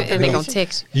yeah, a question and they're gonna authentication.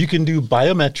 text You can do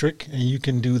biometric and you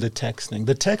can do the text thing.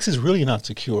 The text is really not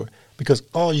secure because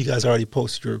all you guys already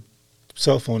post your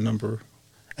cell phone number,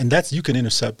 and that's you can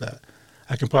intercept that.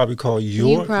 I can probably call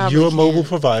your probably mobile can.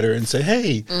 provider and say,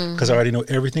 hey, because I already know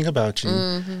everything about you.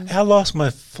 Hey, I lost my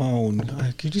phone.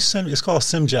 Could you send me? It's called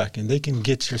SIM jacking. They can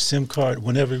get your SIM card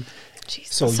whenever.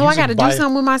 So I use got to a do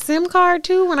something with my SIM card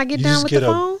too when I get You done just with get the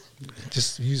a- phone.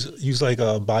 Just use like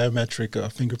a biometric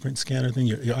fingerprint scanner thing.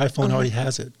 Your iPhone already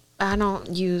has it. I don't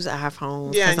use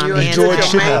iPhones. Yeah, 'cause and I'm your Android. Android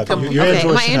should have it. Your Okay,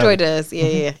 Android my should have Android it. does.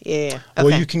 Yeah. Okay.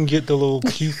 Or you can get the little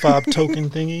Q5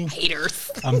 token thingy. haters.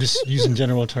 I'm just using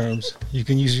general terms. You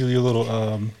can use your little.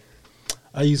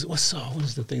 I use what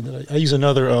is the thing that I use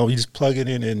another. You just plug it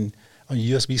in on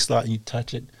your USB slot and you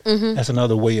touch it. That's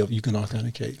another way of you can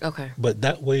authenticate. Okay. But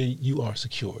that way you are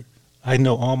secured. I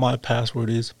know all my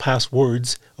passwords.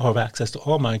 I have access to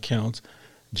all my accounts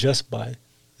just by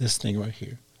this thing right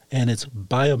here, and it's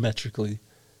biometrically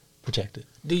protected.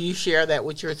 Do you share that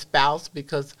with your spouse?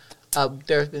 Because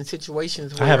there have been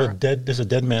situations where I have there's a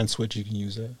dead man switch. You can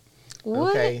use that.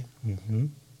 What? Okay.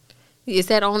 Is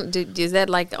that on? Is that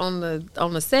like on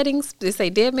the settings? Does it say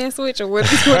dead man switch or what?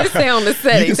 What it say on the You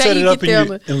settings? can How set it up get there on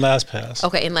the- in LastPass.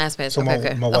 Okay, in LastPass. So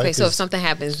Okay. my wife So if is- something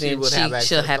happens, She then would have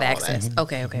she'll access have to all access. that.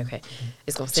 Okay.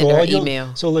 It's gonna send her all an your-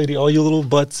 email. So, lady, all your little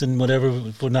butts and whatever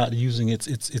for not using it,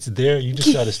 it's there. You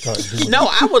just got to start doing it. No,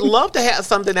 I would love to have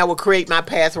something that would create my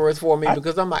passwords for me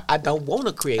because I'm like, I don't want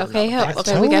to create. Okay, another help. password.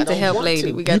 Okay, we I got the don't help want lady.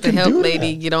 to. We You got the can help do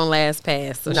lady. that. Get on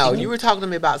LastPass. So No, she you were talking to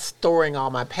me about storing all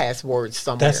my passwords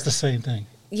somewhere. That's the same thing.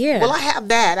 Yeah. Well, I have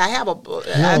that. I have a. I No,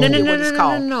 forget no, what no, it's no,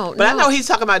 called. no, But I no. know he's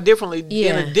talking about differently.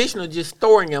 Yeah. In addition to just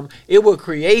storing them, it will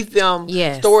create them,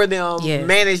 Yes. store them, Yes.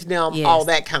 manage them, Yes. all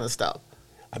that kind of stuff.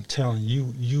 I'm telling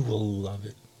you, you will love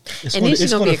it. It's And then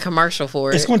she's going to be a to commercial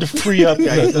for it. it's going to free up.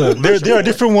 There are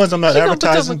different ones. I'm not She gonna become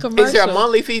a advertising. commercial. Is there a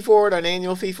monthly fee for it, or an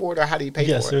annual fee for it, or how do you pay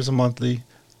Yes, for it? there's a monthly.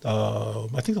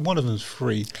 I think one of them is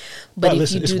free. But if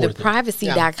listen, you it's do the worth it.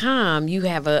 privacy.com, you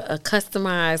have a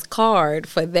customized card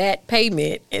for that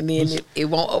payment, and then it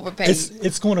won't overpay.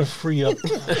 It's going to free up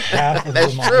half of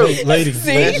That's the month. true. Lady,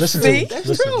 See? listen See? to me. That's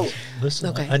Listen, true. listen.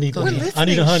 Okay, I need go ahead. I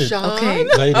need 100. Sean. Okay.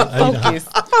 Lady, I need 100.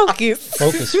 Focus.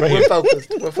 Focus right We're here.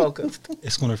 focused. We're focused.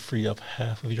 It's going to free up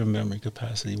half of your memory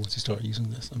capacity once you start using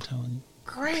this. I'm telling you.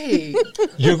 Great.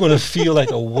 You're going to feel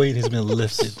like a weight has been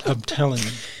lifted. I'm telling you.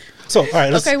 So, all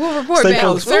right. Let's Okay, we'll report stay back.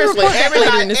 focused. Seriously, We'll report back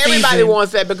later in the everybody season.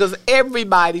 wants that because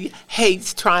everybody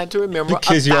hates trying to remember.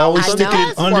 Because you always 1,000 stick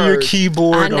it under your passwords.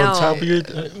 keyboard I on know. top of your.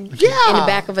 Yeah. In the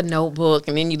back of a notebook,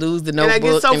 and then you lose the notebook. And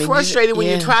I get so and then frustrated when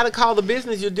you yeah. try to call the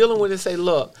business you're dealing with and say,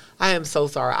 look, I am so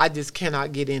sorry. I just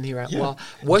cannot get in here. Yeah. Well,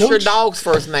 what's Don't your you- dog's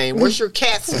first name? What's your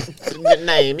cat's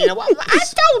name? You know, I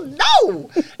don't know.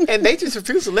 And they just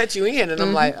refuse to let you in. And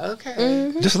I'm like,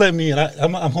 okay. Just let me in.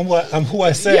 I'm who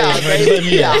I say. Yeah, I am. Just let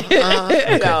me yeah. in.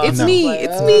 Yeah. It's No. me.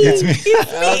 It's me. It's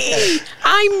me.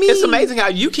 I'm me. It's amazing how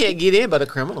you can't get in, but a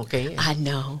criminal can. I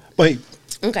know. Wait.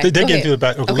 Okay. They're go getting ahead. to it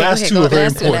back. Okay, Okay, last go two ahead. are very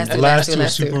Last two, important. last The last two, two are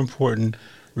last two. super important.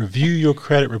 Review your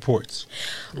credit reports.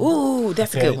 Ooh,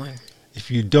 that's a Okay? good one.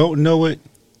 If you don't know it,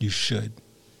 you should.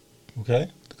 Okay?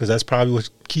 Because that's probably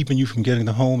what's keeping you from getting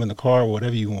the home and the car or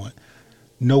whatever you want.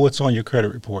 Know what's on your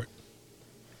credit report.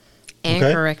 And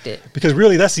Okay. correct it. Because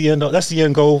really, that's the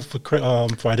end goal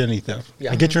for identity theft.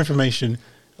 Yeah. I get your information,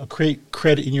 I'll create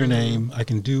credit in your name. I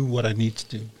can do what I need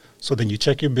to do. So then you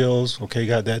check your bills. Okay,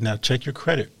 got that. Now check your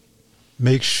credit.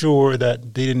 Make sure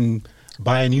that they didn't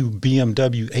buy a new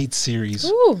BMW 8 Series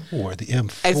Ooh. or the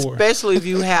M4. Especially if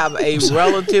you have a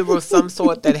relative or some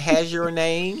sort that has your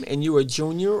name and you're a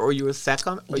junior or you're a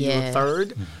second or you're a Yeah.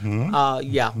 third.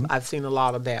 Mm-hmm. I've seen a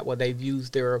lot of that where they've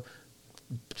used their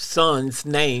son's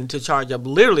name to charge up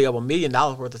literally over $1 million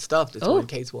worth of stuff. This Oh. one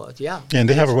case was, yeah. And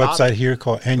they have a It's website here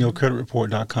called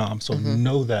annualcreditreport.com. So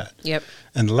know that. Yep.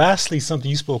 And lastly, something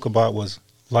you spoke about was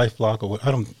LifeLock, or what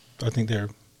I think they're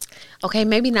Okay,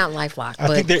 maybe not LifeLock, I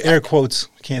but think they're air quotes.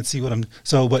 Can't see what I'm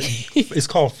but it's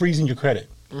called freezing your credit.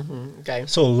 Okay.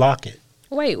 So lock it.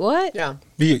 wait, what? Yeah.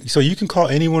 So you can call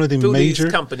any one of the Through major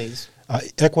these companies.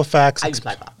 Equifax, I use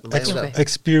LifeLock. Okay.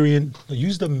 Experian.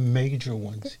 Use the major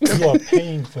ones. You are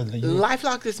paying for the.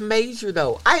 LifeLock is major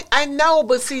though. I know,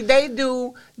 but see, they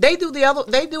do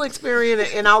Experian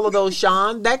and all of those,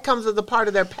 Sean. That comes as a part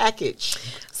of their package.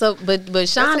 So, but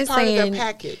Sean That's a is part of their saying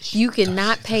package. you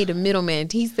cannot pay the middleman.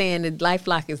 He's saying that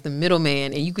LifeLock is the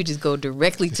middleman, and you could just go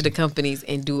directly to the companies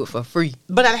and do it for free.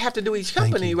 But I have to do each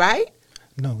company, you. right?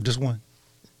 No, just one.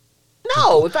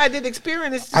 No, if I did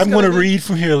Experian, it's just I'm going to gonna be- read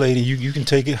from here, lady. You can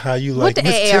take it how you like. What the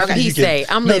Miss AARP Tiffany, you say?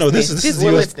 get- I'm no, listening. this is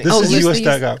We're US. listening. This Oh, is US.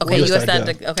 US.gov. Okay, US.gov.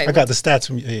 US.gov. Okay. I got the stats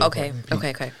from AARP.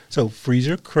 Okay. So freeze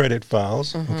your credit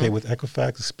files. Okay, with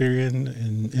Equifax, Experian,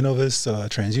 and Innovis,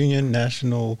 TransUnion,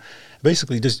 National.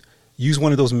 Basically, just use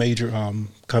one of those major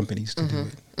companies to do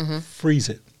it. Freeze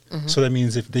it. So that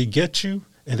means if they get you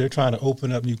and they're trying to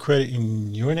open up new credit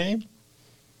in your name,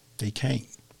 they can't.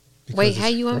 because Wait, it's how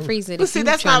you frozen. unfreeze it? But if see, you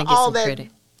that's trying not to get all some that. credit?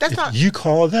 That's If not. you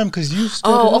call them because you stood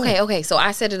it Oh, up. okay. So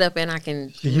I set it up and I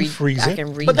can You freeze I it.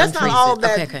 can But that's not unfreeze all it.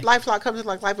 that Okay. LifeLock companies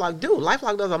like LifeLock do.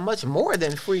 LifeLock does a much more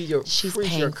than freeze your She's freeze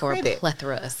paying your for a credit.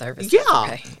 plethora of services. Yeah.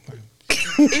 Okay.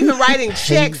 Even writing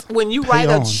checks, when you write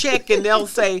a on. check and they'll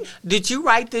say, "Did you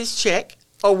write this check?"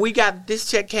 Or we got this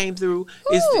check came through.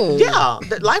 It's, Ooh. yeah,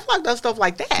 LifeLock does stuff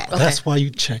like that. That's why you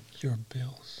check your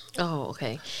bills. Oh,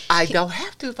 okay. I don't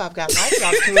have to if I've got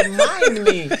LifeLock to remind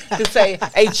me to say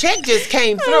a check just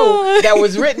came through that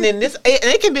was written in this, and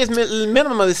it can be as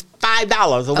minimum as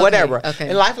 $5 or whatever. okay.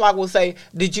 And LifeLock will say,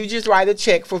 "Did you just write a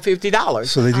check for $50?"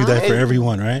 So they do that for And-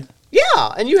 everyone, right?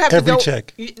 Yeah, and you have Every to go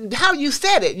check. how you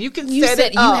set it. You can You set set-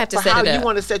 it you up have to for set how it you up.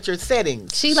 want to set your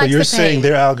settings. She So likes you're to saying pay.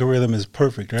 their algorithm is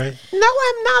perfect, right? No,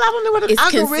 I'm not. I don't know what an It's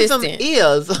algorithm consistent.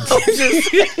 is.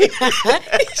 She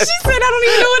said, "I don't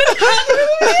even know what an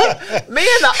algorithm is." Me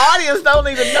and the audience don't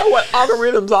even know what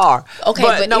algorithms are. Okay,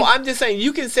 but but no, if- I'm just saying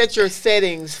you can set your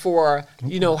settings for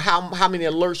how many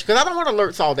alerts, because I don't want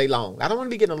alerts all day long. I don't want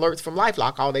to be getting alerts from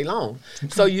LifeLock all day long.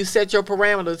 So you set your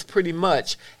parameters pretty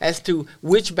much as to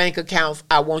which bank accounts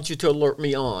I want you to alert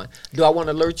me on. Do I want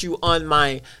to alert you on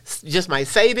just my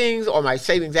savings, or my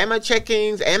savings and my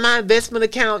checkings and my investment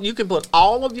account? You can put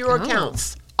all of your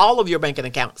accounts all of your banking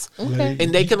accounts. Okay.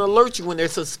 And they can alert you when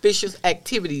there's suspicious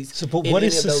activities So, but in what any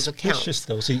is of those accounts. suspicious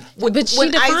though? See, But she When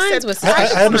I defines said what's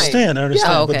suspicious, I understand, Oh,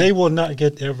 okay. but they will not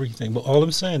get everything. But all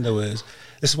I'm saying though is,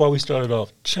 this is why we started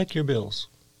off. Check your bills.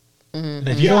 And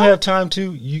if you don't have time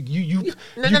to,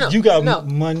 you got No.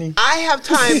 money. I have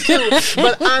time too,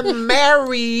 but I'm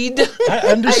married. I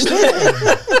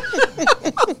understand.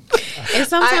 And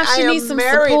sometimes I she am needs some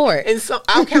married, support. and some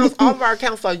our accounts, all of our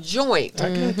accounts are joint.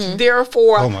 Mm-hmm.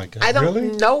 Therefore, Oh my God, I don't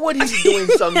really? know what he's doing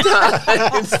sometimes.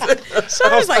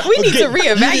 Sean's like, we need to We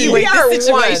reevaluate are this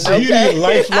situation. one. You need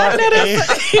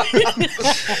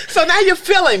LifeLock. So now you're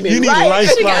feeling me, You need right?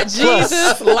 She got LifeLock Plus.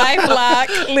 Jesus, LifeLock.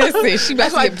 Listen, she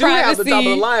about That's to like get do have the top of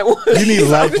the privacy. line. You need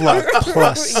LifeLock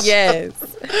Plus. Yes.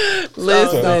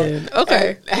 Listen.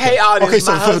 Okay. Hey, audience, Okay,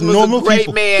 so my for the husband's normal a great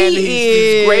people- man. He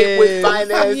He's great with is.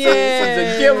 finances. Yes. He's a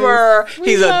giver. We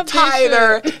He's a love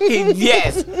tither.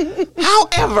 Yes.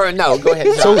 However, no, go ahead.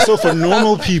 So for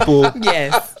normal people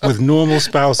Yes. with normal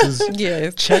spouses,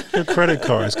 Yes. check your credit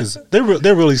cards because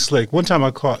they're really slick. One time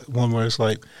I caught one where it's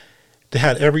like they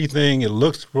had everything, it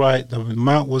looked right, the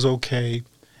amount was okay,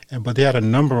 but they had a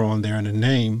number on there and a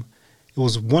name. It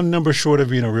was one number short of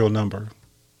being a real number.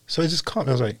 So it just caught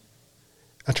me. I was like,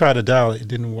 I tried to dial it, it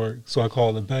didn't work. So I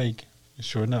called the bank, and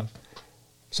sure enough.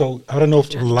 So I don't know if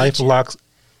LifeLock's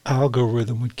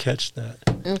algorithm would catch that.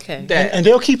 Okay. And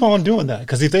they'll keep on doing that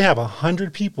because if they have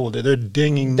 100 people that they're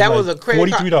dinging That like was a credit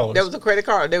 $43. card. That was a credit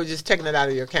card. They were just taking it out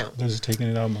of your account. They're just taking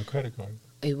it out of my credit card.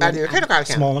 It Out of your was, credit card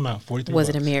account. Small amount, $43. was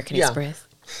it American Yeah. Express?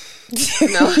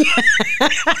 No.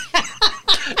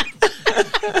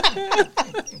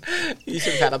 You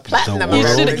should have had a platinum. The You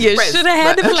world. should have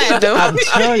had the platinum. I'm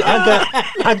telling you,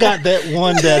 I got that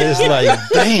one that is like,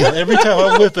 damn. Every time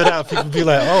I whip it out, people be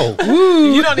like, oh,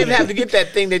 You don't even have to get that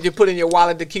thing that you put in your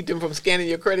wallet to keep them from scanning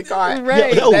your credit card.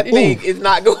 Right. Yeah, That thing is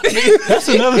not going to be. that's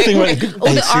another thing. Right?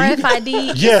 Oh, the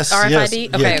RFID? Yes, RFID? yes. Okay,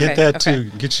 Yeah, get okay, that okay. too.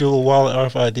 Get your little wallet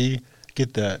RFID.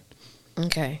 Get that.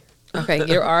 Okay. Okay. Get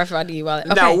your RFID wallet.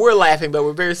 Okay. No, we're laughing, but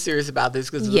we're very serious about this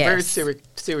because it's a very Yes.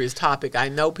 serious topic. I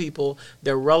know people,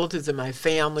 they're relatives in my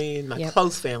family, in my Yep.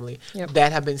 close family, Yep.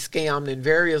 that have been scammed in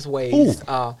various ways.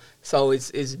 So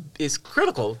it's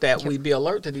critical that we be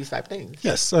alert to these type of things.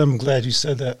 Yes, I'm glad you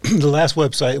said that. The last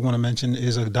website I want to mention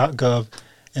is a .gov,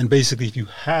 and basically, if you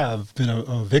have been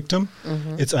a victim,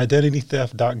 it's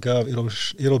identitytheft.gov.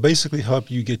 It'll basically help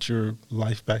you get your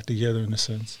life back together in a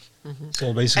sense.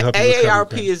 So basically, help you recover.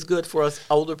 AARP is good for us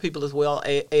older people as well.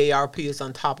 AARP is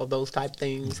on top of those type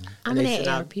things. I'm And an they send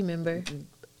out- AARP member.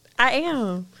 I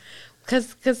am.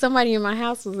 Because somebody in my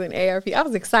house was in AARP. I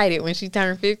was excited when she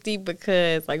turned 50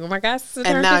 because, like, when my god sister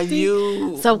turned And now 50.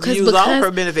 you So, 'cause- use all because-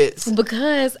 her benefits.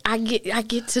 Because I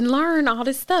get to learn all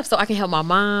this stuff, so I can help my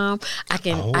mom. I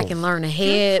can learn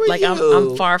ahead. Good for Like you.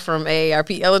 I'm far from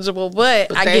AARP eligible,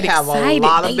 but I They get have excited. a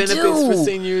lot of They benefits do. for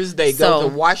seniors. They go So-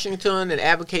 to Washington and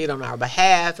advocate on our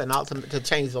behalf and also to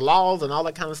change the laws and all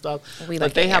that kind of stuff. We but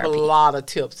like they have a AARP. lot of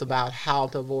tips about how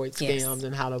to avoid Yes. scams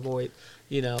and how to avoid,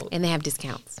 And they have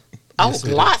discounts. Yes, it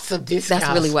is. lots of discounts.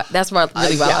 That's really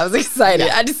why yeah. I was excited.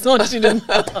 Yeah. I just want you to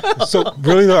know. So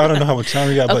really, though, I don't know how much time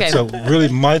we got, Okay. but so really,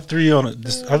 my three on it.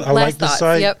 I Last like the thoughts,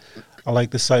 site. yep. I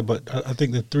like the site, but I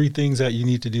think the three things that you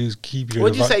need to do is keep your.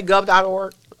 What'd you say,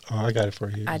 gov.org? Oh, I got it for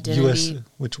you. Identity- US.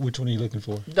 Which one are you looking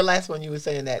for? The last one you were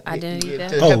saying that Identity to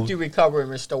theft? help Oh. you recover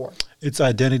and restore. It's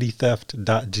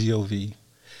identitytheft.gov.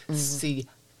 See,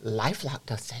 LifeLock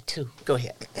does that too. Go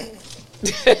ahead.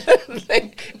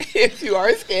 If you are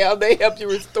scammed, they help you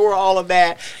restore all of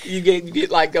that. You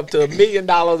get like up to $1 million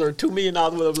or $2 million,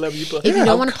 whatever you put. If you of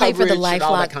don't want to pay for the coverage and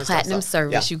all that LifeLock kind of Platinum stuff.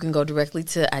 service, Yeah. you can go directly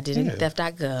to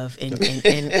identitytheft.gov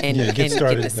and Yeah, get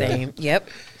started the there. same. Yep.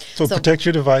 So protect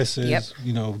your devices.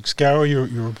 Yep. Scour your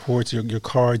reports, your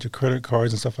cards, your credit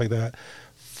cards, and stuff like that.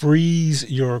 Freeze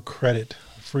your credit.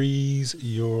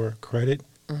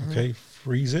 Okay,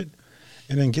 freeze it,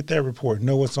 and then get that report.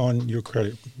 Know what's on your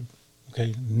credit.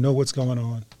 Okay, know what's going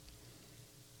on.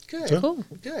 Good. Sure. Cool.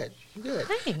 Good.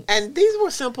 Thanks. And these were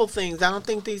simple things. I don't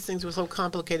think these things were so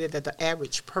complicated that the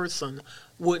average person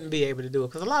wouldn't be able to do it.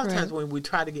 Because a lot of Right. times when we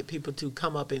try to get people to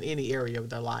come up in any area of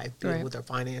their life, be it Right. with their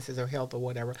finances or health or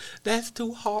whatever, that's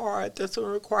too hard. That's going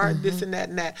to require this and that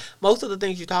and that. Most of the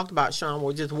things you talked about, Sean,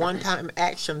 were just one-time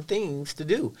action things to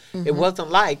do. It wasn't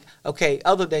like, okay,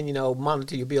 other than,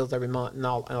 monitor your bills every month and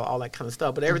all that kind of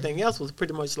stuff. But everything else was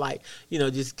pretty much like,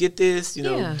 just get this,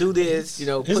 Yeah. do this,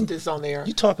 put Isn't- this on there.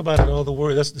 You talk about it all the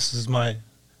word. This is my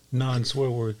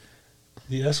non-swear word.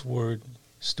 The S word,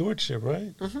 stewardship,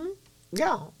 right?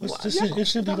 Yeah. It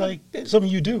should be like something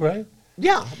you do, right?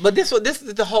 Yeah, but this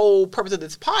is the whole purpose of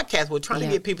this podcast. We're trying Yeah.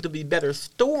 to get people to be better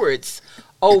stewards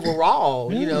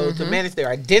overall, you know, to manage their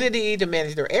identity, to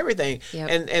manage their everything.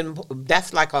 Yep. And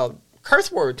that's like a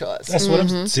curse word to us. That's what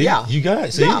I'm. See, Yeah. you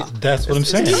guys. See, Yeah. that's what I'm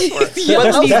saying. But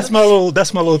That's my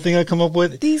little thing I come up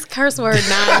with. These curse word,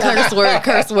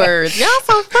 curse words. Y'all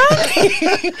so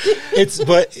funny.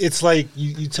 It's like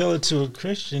you tell it to a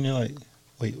Christian, you're like,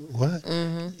 wait, what?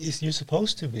 You're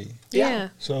supposed to be. Yeah.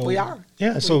 So we are.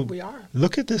 Yeah. So we are.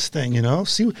 Look at this thing. You know,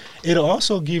 see, it'll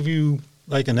also give you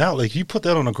like an outlet. If you put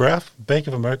that on a graph, Bank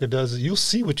of America does it. You'll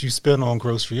see what you spend on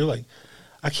grocery. You're like,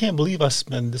 I can't believe I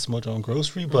spend this much on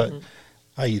grocery, but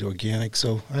I eat organic,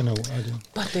 so I know what I do.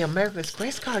 But the American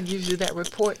Express card gives you that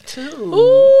report too.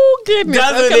 Ooh, goodness.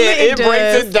 Doesn't it? It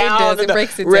breaks it down. It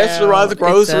breaks it Restaurants,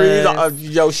 down. groceries,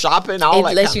 your shopping, all It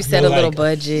that. lets you set a You're little like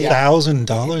budget.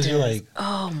 $1,000. You're like,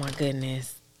 Oh my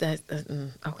goodness. That's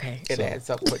okay. It adds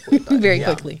up quickly. but Very yeah,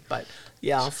 quickly. But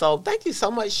yeah, so thank you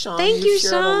so much, Sean. Thank you,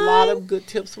 shared a lot Sean. of good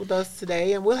tips with us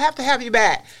today, and we'll have to have you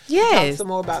back. to Yes. talk some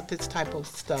more about this type of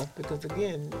stuff because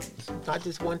again, not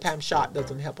just one-time shot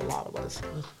doesn't help a lot of us.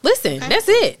 Listen, that's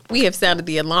it. We have sounded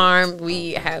the alarm.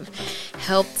 We have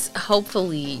helped,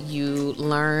 hopefully, you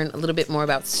learn a little bit more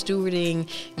about stewarding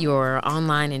your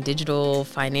online and digital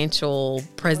financial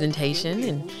presentation.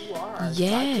 And You are.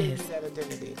 Yes. That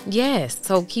identity. yes,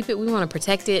 so keep it. We want to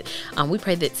protect it. We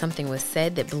pray that something was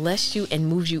said that blessed you and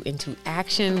moves you into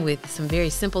action with some very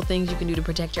simple things you can do to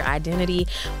protect your identity.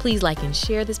 Please like and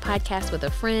share this podcast with a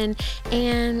friend.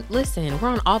 And listen, we're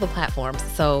on all the platforms.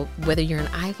 So whether you're an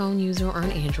iPhone user or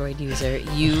an Android user,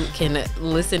 you can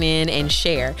listen in and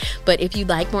share. But if you'd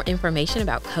like more information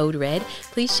about Code Red,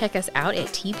 please check us out at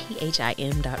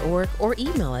tphim.org or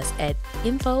email us at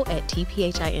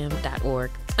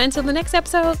info@tphim.org. Until the next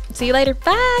episode, see you later.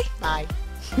 Bye. Bye.